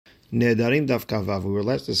Nedarim Daf Kavav. We were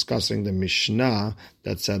last discussing the Mishnah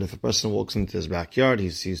that said if a person walks into his backyard, he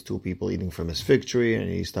sees two people eating from his fig tree, and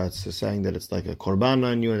he starts saying that it's like a korban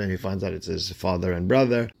on you, and then he finds out it's his father and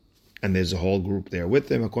brother, and there's a whole group there with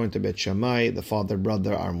him. According to Bet Shammai, the father and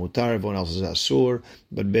brother are mutar, everyone else is asur,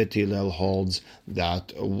 but Bet Hillel holds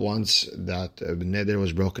that once that neder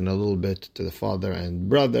was broken a little bit to the father and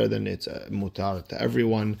brother, then it's mutar to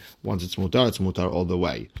everyone. Once it's mutar all the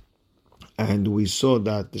way. And we saw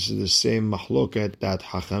that this is the same mahloket that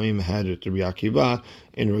Hachamim had with Rabbi Akiva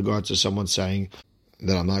in regards to someone saying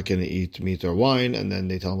that I'm not going to eat meat or wine, and then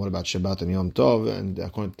they tell him what about Shabbat and Yom Tov, and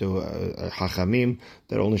according to Hachamim,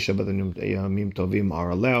 that only Shabbat and Yom Tovim are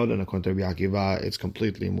allowed, and according to Rabbi Akiva, it's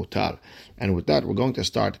completely mutar. And with that, we're going to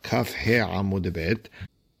start Kaf He Amud Bet,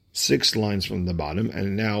 6 lines from the bottom,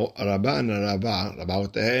 and now Rabba and Rabba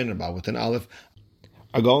with the He and Rabba with an Aleph,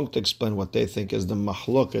 are going to explain what they think is the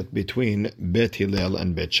mahloket between Bet Hillel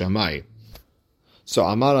and Bet Shammai. So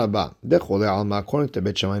Amar Rabba, according to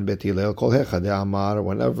Bet Shammai and Bet Hillel, Kol Hechad Amar,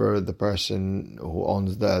 whenever the person who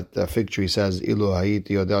owns the fig tree says, Ilu hayiti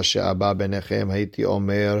yodah she'aba benechem hayiti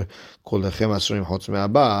omer kulechem asurim chutz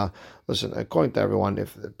me'aba. Listen, according to everyone,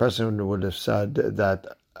 if the person would have said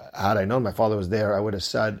that, had I known my father was there, I would have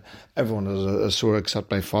said everyone is asur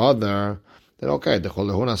except my father. Then okay, then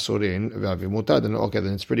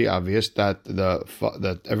it's pretty obvious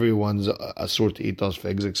that everyone's asur to eat those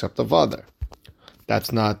figs except the father.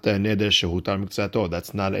 That's not neder shehutar mikzato.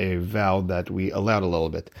 That's not a vow that we allowed a little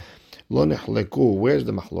bit. Lo nechleku. Where's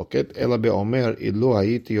the mahloket? Ela beomer ilu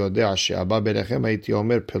hayiti yodea she'aba berechem hayiti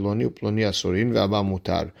omer peloni uploni asurin ve'aba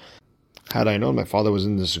mutar. Had I known my father was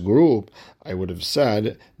in this group, I would have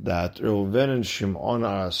said that Reuven and Shimon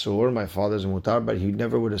are asur, my father's mutar, but he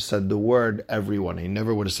never would have said the word everyone. He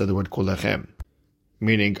never would have said the word kulechem.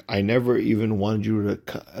 Meaning, I never even wanted you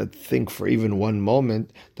to think for even one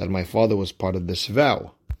moment that my father was part of this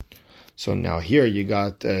vow. So now here you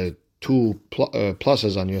got 2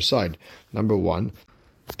 pluses on your side. Number one,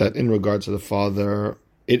 that in regards to the father,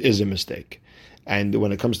 it is a mistake. And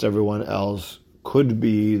when it comes to everyone else, could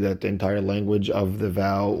be that the entire language of the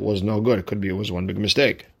vow was no good. It could be it was one big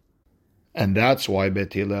mistake. And that's why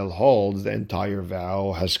Bet Hillel holds the entire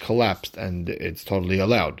vow has collapsed and it's totally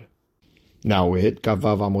allowed. Now we hit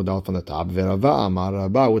Kavav Amud Aleph on the top. Verava Amar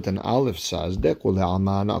Rabba with an Aleph says, Dekul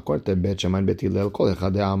Ha'aman, according to Bet Shammai and Bet Hillel, Kol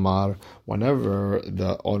Echad Amar, whenever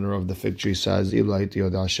the owner of the fig tree says, Ilu Haiti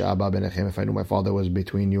Yodah She'aba Benechem, if I knew my father was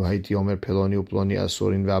between you, Haiti Omer Peloni Uploni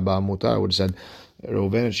Asurin Ve'aba Mutar, I would have said,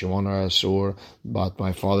 Reuven and Shimon are asur, but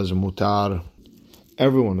my father's mutar.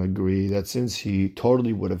 Everyone agree that since he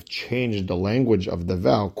totally would have changed the language of the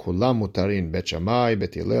vow, kulam mutarin, Bet Shammai,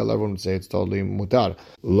 Bet Hillel, everyone would say it's totally mutar.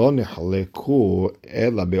 Lo nechleku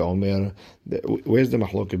ela beomer. Where's the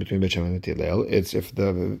mahloket between Bet Shammai and Bet Hillel? It's if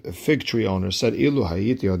the fig tree owner said, Ilu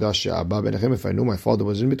hayiti yodah she'aba benechem, if I knew my father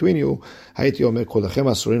was in between you, hayiti omer kulechem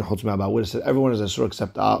asurin chutz me'aba. I would have said everyone is asur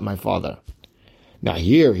except my father. Now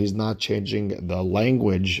here, he's not changing the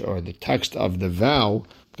language or the text of the vow,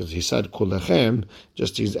 because he said kulechem,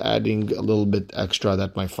 just he's adding a little bit extra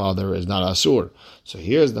that my father is not asur. So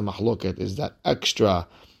here's the mahloket, is that extra,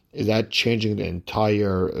 is that changing the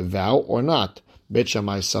entire vow or not? Bet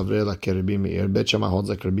Shammai savre like Rabbi Meir, Bet Shammai holds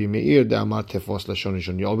like Rabbi Meir, de amar tefos lashon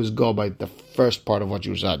rishon. You always go by the first part of what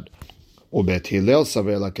you said. Bet Hillel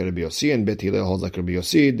saver like Rabbi Yossi, and Bet Hillel holds like Rabbi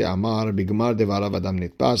Yossi, de amar bigmar devarav adam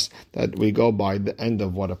nitpas, that we go by the end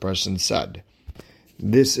of what a person said.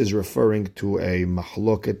 This is referring to a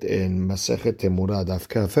mahloket in Masechet Temurah Daf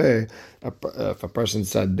Kafeh. If a person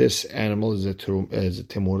said this animal is a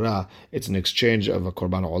temurah, it's an exchange of a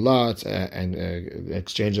korban olah and an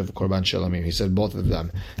exchange of a korban shalamim. He said both of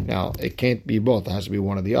them. Now it can't be both; it has to be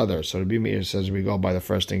one or the other. So Rabbi Meir says we go by the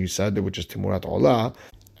first thing he said, which is temurat olah.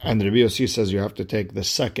 And Rabbi Yossi says you have to take the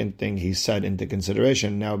second thing he said into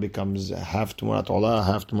consideration. Now it becomes half Tumurat Olah,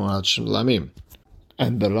 half Tumurat Shlamim.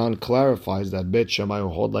 And the Ran clarifies that Bet Shammai who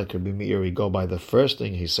hold like Rabbi Meir, we go by the first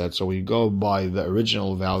thing he said, so we go by the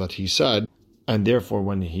original vow that he said. And therefore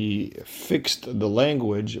when he fixed the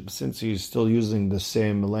language, since he's still using the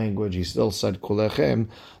same language, he still said Kulechem,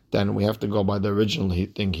 then we have to go by the original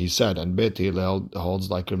thing he said. And Bet Hillel holds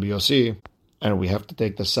like Rabbi Yossi, and we have to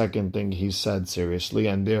take the second thing he said seriously,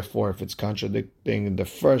 and therefore if it's contradicting the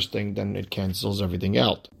first thing, then it cancels everything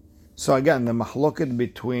out. So again, the mahloket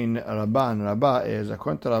between Rabba and Rabba is,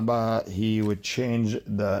 according to Rabba, he would change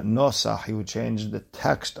the nosach, he would change the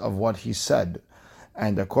text of what he said.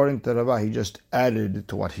 And according to Rabba, he just added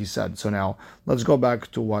to what he said. So now, let's go back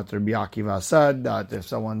to what Rabbi Akiva said, that if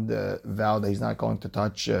someone vowed that he's not going to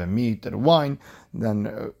touch meat or wine,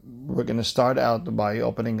 then we're going to start out by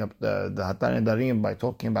opening up the Hatan Nedarim by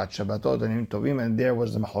talking about Shabbatot and Yom Tovim, and there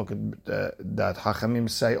was the mahloket that Hachamim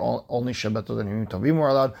say only Shabbatot and Yom Tovim were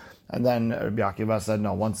allowed, and then Rabbi Akiva said,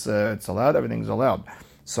 no, once it's allowed, everything's allowed.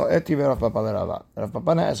 So Eti Rav Papa Rabba. Rav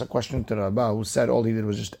Papa asked a question to Rabba, who said all he did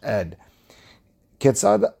was just add.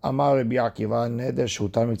 Ketzad Amar Rabbi Akiva neder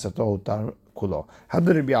shehutar mitzato hutar kulo. How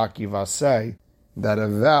did Rabbi Akiva say that a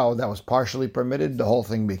vow that was partially permitted, the whole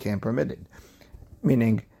thing became permitted?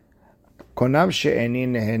 Meaning, konam she'eni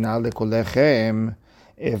nehena lekulechem.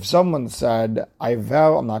 If someone said, I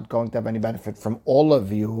vow I'm not going to have any benefit from all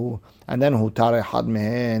of you, and then hutar echad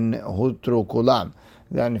mehen hutru kulam,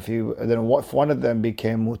 then if one of them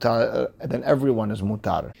became mutar, then everyone is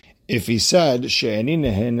mutar. If he said, she'eni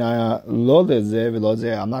nehena lo lezeh v'lo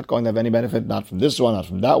zeh, I'm not going to have any benefit, not from this one, not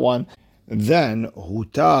from that one, then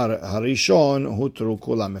hutar harishon hutru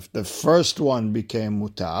kulam. If the first one became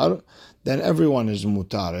mutar, then everyone is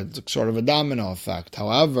mutar. It's sort of a domino effect.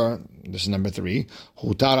 However, this is number 3,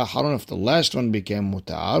 hutar haron, if the last one became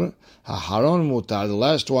mutar, haron mutar, the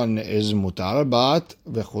last one is mutar, but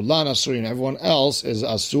v'chulan asur, and everyone else is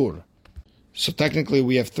asur. So technically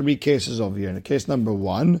we have 3 cases over here. And case number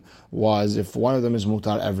 1 was if one of them is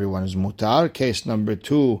mutar, everyone is mutar. Case number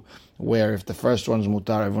 2, where if the first one is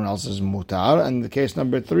mutar, everyone else is mutar. And the case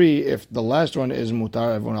number 3, if the last one is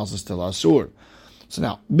mutar, everyone else is still asur. So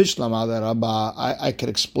now, Bishlama the Rabba, I could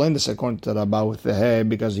explain this according to Rabba with the hey,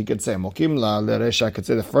 because he could say Mokimla, Leresh, I could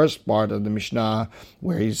say the first part of the Mishnah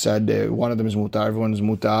where he said one of them is mutar, everyone is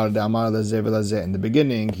mutar, Damar Lazeh Velazeh. In the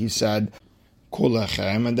beginning, he said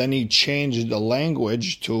Kulachem, and then he changed the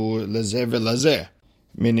language to Lazeh Velazeh.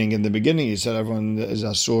 Meaning in the beginning he said everyone is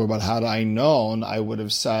asur, but had I known, I would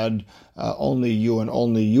have said only you and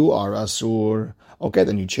only you are asur. Okay,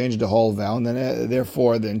 then you change the whole vow, and then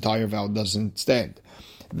therefore the entire vow doesn't stand.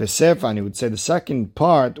 V'sefan, he would say the second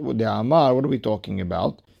part, the Amar, what are we talking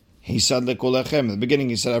about? He said lekulachem. In the beginning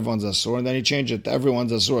he said everyone's asur, and then he changed it to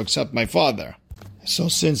everyone's asur except my father. So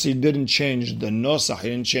since he didn't change the nosach, he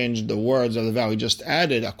didn't change the words of the vow, he just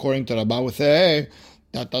added, according to Rabba with a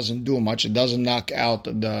that doesn't do much. It doesn't knock out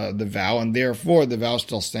the vow, and therefore the vow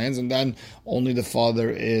still stands, and then only the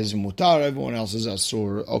father is mutar, everyone else is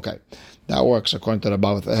asur. Okay, that works according to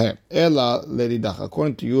Rabba with a hey. Ela ledidach,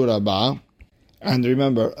 according to you, Rabba, and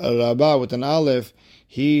remember, Rabba with an aleph,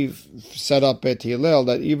 he set up at Hillel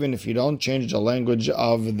that even if you don't change the language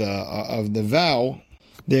of the vow,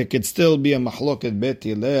 there could still be a mahloket bet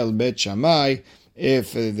Hillel, bet Shammai,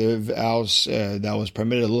 if the vows that was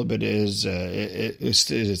permitted a little bit is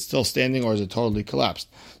it still standing or is it totally collapsed?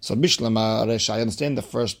 So Bishlama Resh, I understand the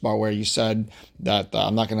first part where you said that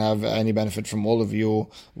I'm not going to have any benefit from all of you.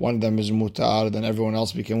 One of them is mutar, then everyone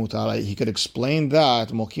else became mutar. He could explain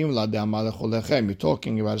that. You're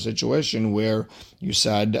talking about a situation where you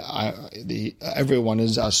said everyone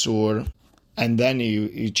is asur, and then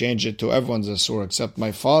you change it to everyone's asur except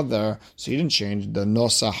my father. So you didn't change the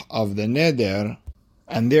nosach of the neder,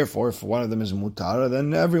 and therefore if one of them is mutar,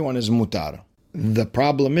 then everyone is mutar. The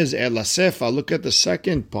problem is ela sefa. Look at the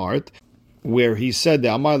second part where he said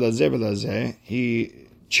the amar lazeh v'lazeh. He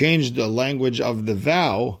changed the language of the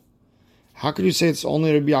vow. How could you say it's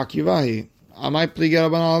only Rabbi Akiva? Amai plige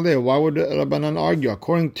Rabbanan aleh. Why would Rabbanan argue?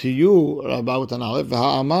 According to you, Rabba with an aleph,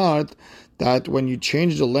 v'ha'amart, that when you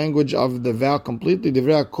change the language of the vow completely,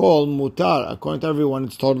 divrei kol mutar. According to everyone,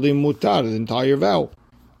 it's totally mutar, the entire vow.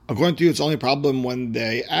 According to you, it's only a problem when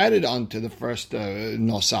they added on to the first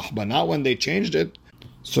nosach, but not when they changed it.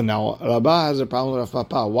 So now Rabbah has a problem with Rav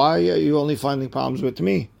Papa. Why are you only finding problems with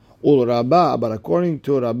me? Ul Rabbah, but according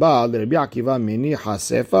to Rabbah, the Rabbi Akiva mini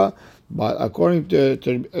hasefa, but according to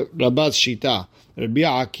Rabbah's shita, Rabbi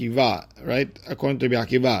Akiva, right? According to Rabbi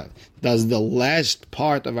Akiva, does the last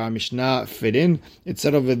part of our Mishnah fit in? It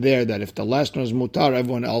said over there that if the last one is mutar,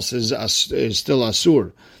 everyone else is still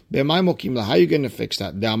asur. How are you going to fix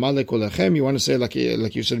that? You want to say, like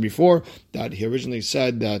you said before, that he originally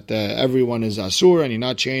said that everyone is asur, and you're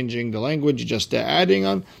not changing the language, you're just adding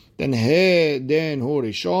on. Then he, then hu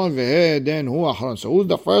rishon, vehe, then hu achron. So who's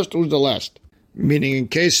the first, who's the last? Meaning in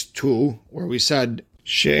case 2, where we said,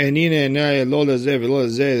 the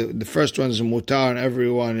first one is mutar and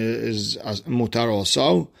everyone is mutar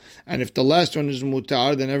also. And if the last one is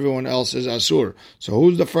mutar, then everyone else is asur. So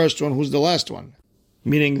who's the first one, who's the last one?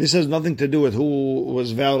 Meaning this has nothing to do with who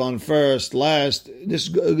was vowed on first, last.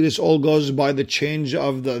 This all goes by the change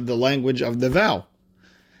of the language of the vow.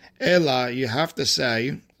 Ela, you have to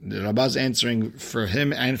say The Rabbah's answering for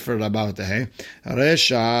him and for Rabba Tehe.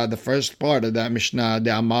 Resha, the first part of that Mishnah,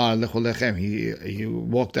 de Amar lechulechem. He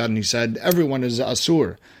walked out and he said, everyone is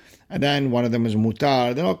Asur. And then one of them is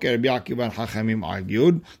Mutar. Then okay, Rabbi Akiva and Chachamim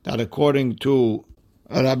argued that according to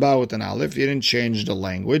Rabbah with an Aleph, he didn't change the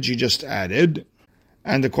language, he just added.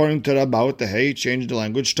 And according to Rabbah with the Hey, he changed the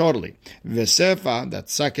language totally. Vesefa, that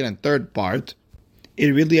second and third part, it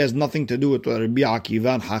really has nothing to do with what Rabbi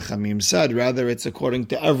Akiva and Chachamim said. Rather, it's according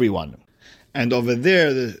to everyone. And over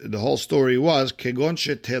there, the whole story was, Kegon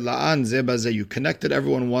shetela'an ze baze, you connected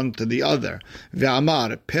everyone one to the other.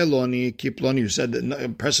 Ve'amar, peloni, kiploni, you said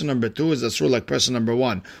that person number 2 is asur like person number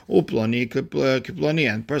 1. Uploni,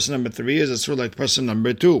 kiploni, and person number 3 is asur like person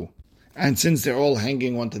number 2. And since they're all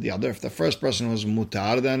hanging one to the other, if the first person was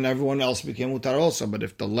mutar, then everyone else became mutar also. But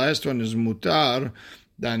if the last one is mutar,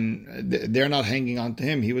 then they're not hanging on to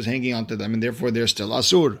him. He was hanging on to them, and therefore they're still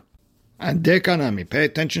asur. And dekanami, pay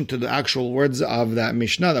attention to the actual words of that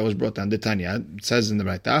Mishnah that was brought down. The Tanya, it says in the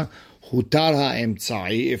Braita, Hutar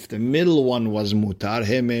ha'emtzai, if the middle one was mutar,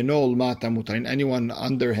 hemeno ulmata mutarin, anyone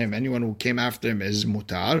under him, anyone who came after him is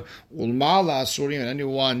mutar, ulmala asurim, and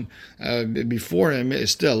anyone before him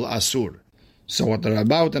is still asur. So what the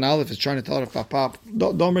Rabbah and Aleph is trying to tell Papa,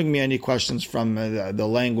 don't bring me any questions from the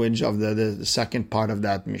language of the second part of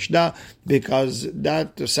that Mishnah, because the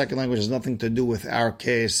second language has nothing to do with our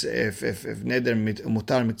case. If neder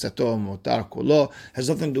mutar mitzato mutar kulo has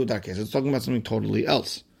nothing to do with our case. It's talking about something totally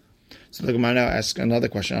else. So the Gemara now asks another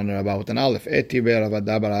question on the Rabbah with an Aleph. Eti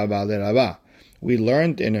be'ravada barabah le Rabbah. We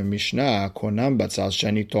learned in a Mishnah, Konam batzal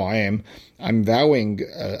shani to'em, I'm vowing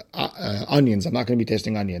onions. I'm not going to be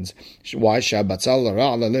tasting onions. Why? Batzal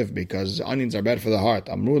ra' live, because onions are bad for the heart.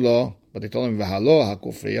 Amrulo, but they told him v'halo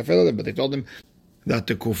hakufri, but they told him that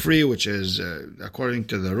the kufri, which is according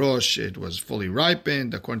to the Rosh, it was fully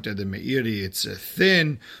ripened. According to the Meiri, it's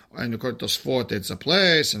thin, and according to Sfot, it's a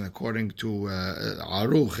place, and according to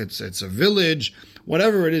Aruch, it's a village.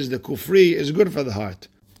 Whatever it is, the kufri is good for the heart.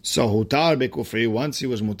 So hutar be kufri, once he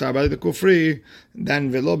was mutar by the kufri, then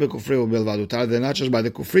velo be kufri ubilvad utar, then not just by the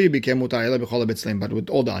kufri became mutar ela bechol habetzleim, but with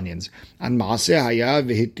all the onions. And maaseh haya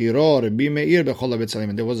v'hitiro Rabbi Meir bechol habetzleim,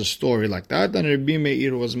 and there was a story like that, and Rabbi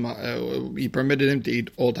Meir was he permitted him to eat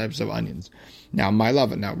all types of onions. Now, my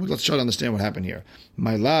love, let's try to understand what happened here.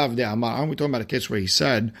 My love, aren't we talking about a case where he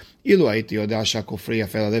said, if I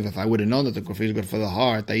would have known that the kufri is good for the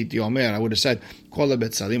heart, I would have said,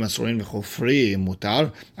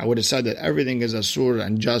 I would have said that everything is asur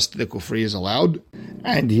and just the kufri is allowed.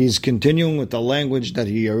 And he's continuing with the language that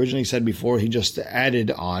he originally said before, he just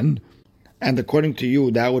added on. And according to you,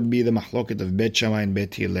 that would be the mahloket of Bet Shammai and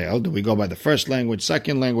Bet Hillel. Do we go by the first language,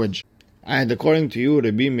 second language? And according to you,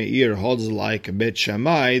 Rabbi Meir holds like Bet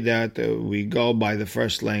Shammai that we go by the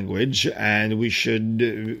first language, and we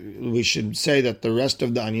should say that the rest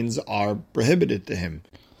of the onions are prohibited to him.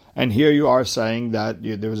 And here you are saying that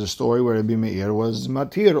there was a story where Rabbi Meir was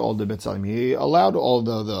matir all the betzalim. He allowed all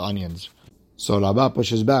the onions. So Rabbah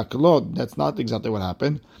pushes back. Lord, that's not exactly what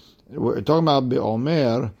happened. We're talking about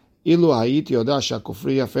Be'omer, ilu hayiti yoda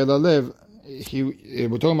shakufri yafeh lalev.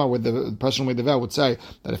 We're talking about with the person with the vow would say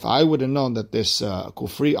that if I would have known that this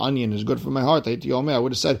kufri onion is good for my heart, I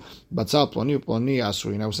would have said batzal ploni asur.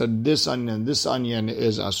 I would have said this onion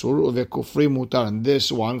is asur, uve kufri mutar, and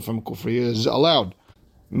this one from kufri is allowed.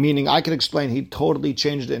 Meaning, I could explain he totally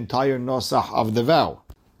changed the entire nosach of the vow.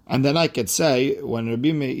 And then I could say, when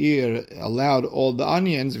Rabbi Meir allowed all the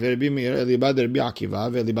onions, Rabbi Meir elibad Rabbi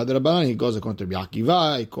Akiva, elibad Rabbanan, he goes according to Rabbi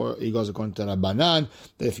Akiva, he goes according to Rabbanan,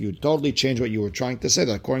 that if you totally change what you were trying to say,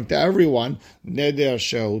 that according to everyone, neder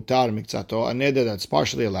shehutar mikzato, a neder that's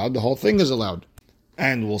partially allowed, the whole thing is allowed.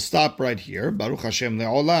 And we'll stop right here. Baruch Hashem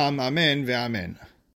le'olam, amen ve'amen.